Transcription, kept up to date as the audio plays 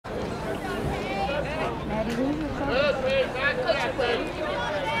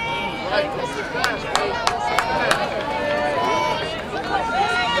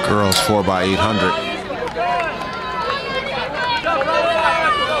Girls 4x800.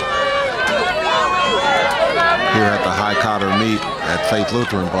 Here at the Hietkotter meet at Faith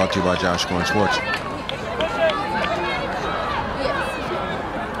Lutheran, brought to you by Josh Goynes Sports.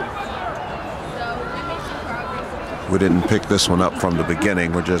 We didn't pick this one up from the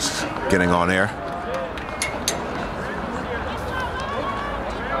beginning. We're just getting on air.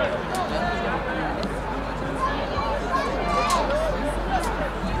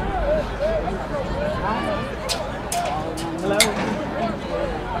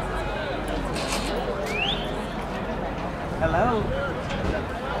 Hello.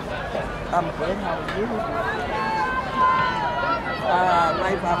 I'm good. How are you?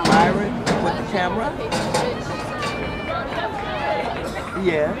 Live by Byron with the camera.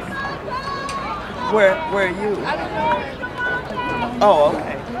 Yes. Where are you? I don't know. Oh,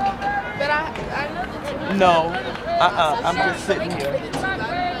 okay. But I know that you No. I'm just sitting here.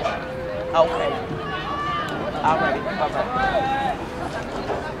 Okay. All right. Bye-bye.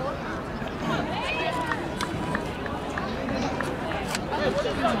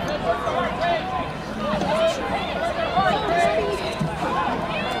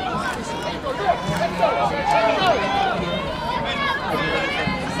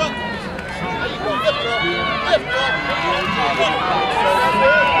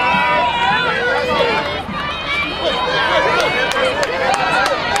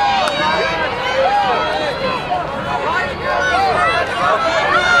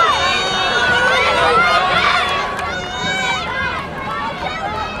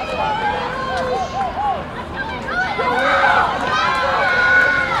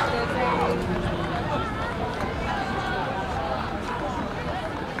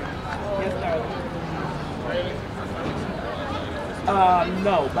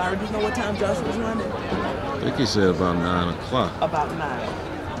 No. Byron, do you know what time Josh was running? I think he said about 9 o'clock. About 9.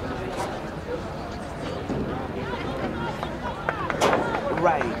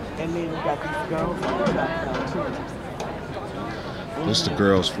 Right. And then we got these girls on the track now, too. This is the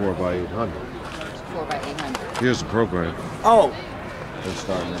girls 4x800. 4x800. Here's the program. Oh. They're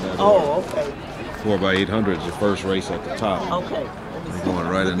starting in that order. Okay. 4x800 is the first race at the top. Okay. They're going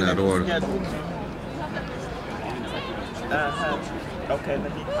right in that order. Okay,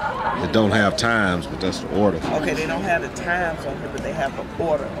 let me. They don't have times, but that's the order. Okay, they don't have the times on here, but they have the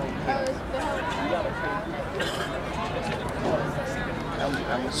order on here.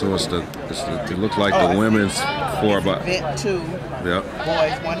 So it looks like the women's 4x. Event 2. Yep.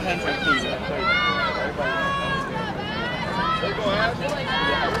 Boys 100 feet.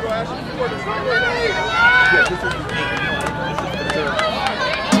 Yeah,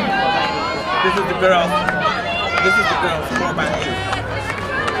 this is the girls. This is the girls 4x8.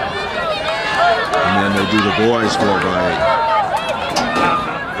 And then they do the boys 4x8.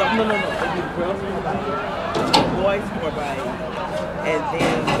 No. They do the girls 4x8, the boys 4x8, and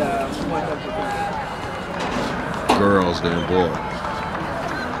then the 100 Girls, then boys.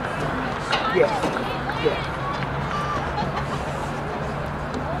 Yeah.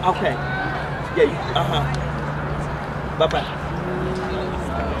 Okay. Yeah. Bye-bye.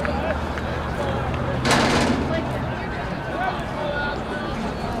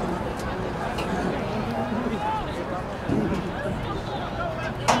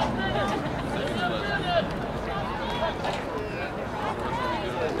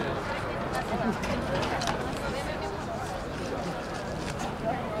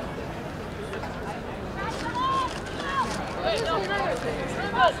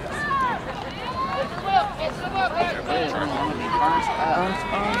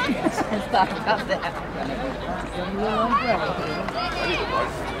 Let's talk about that.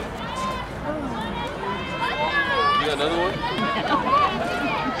 You got another one?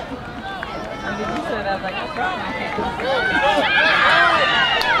 You said I was like, what's wrong?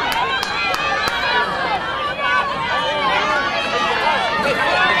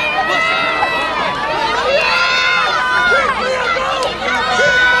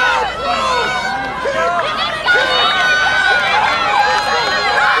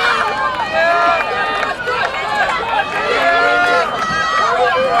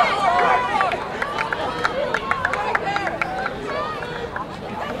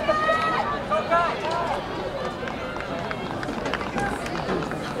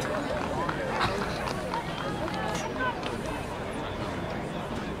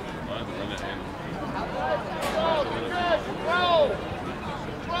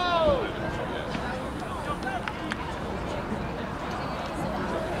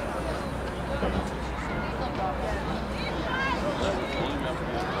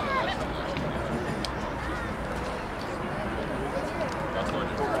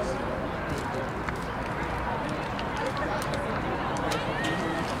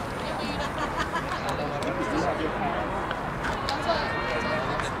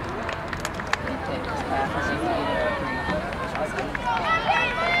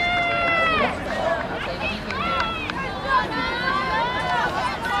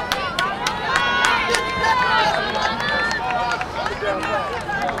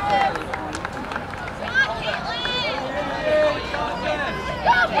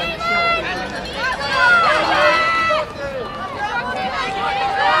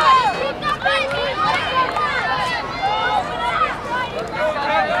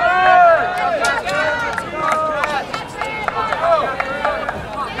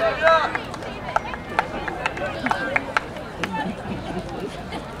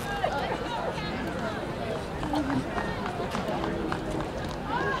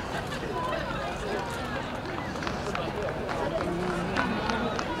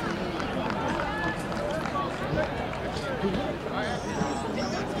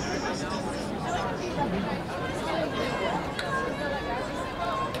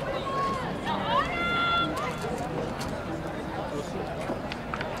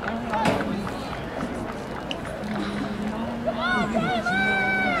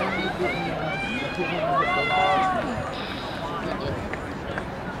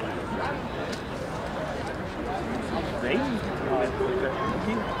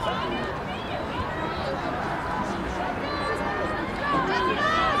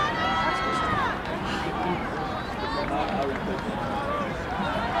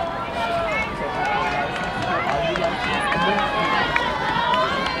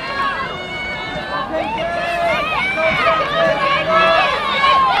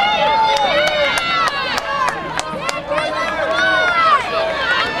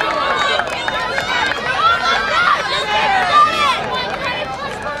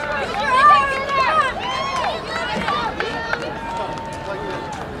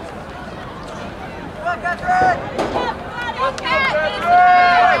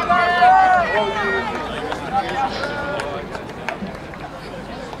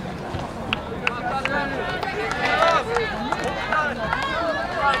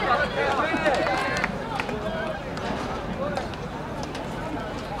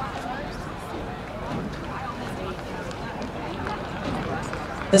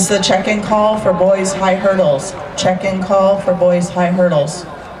 This is the check-in call for boys high hurdles. Check-in call for boys high hurdles.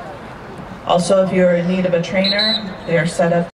 Also, if you're in need of a trainer, they are set up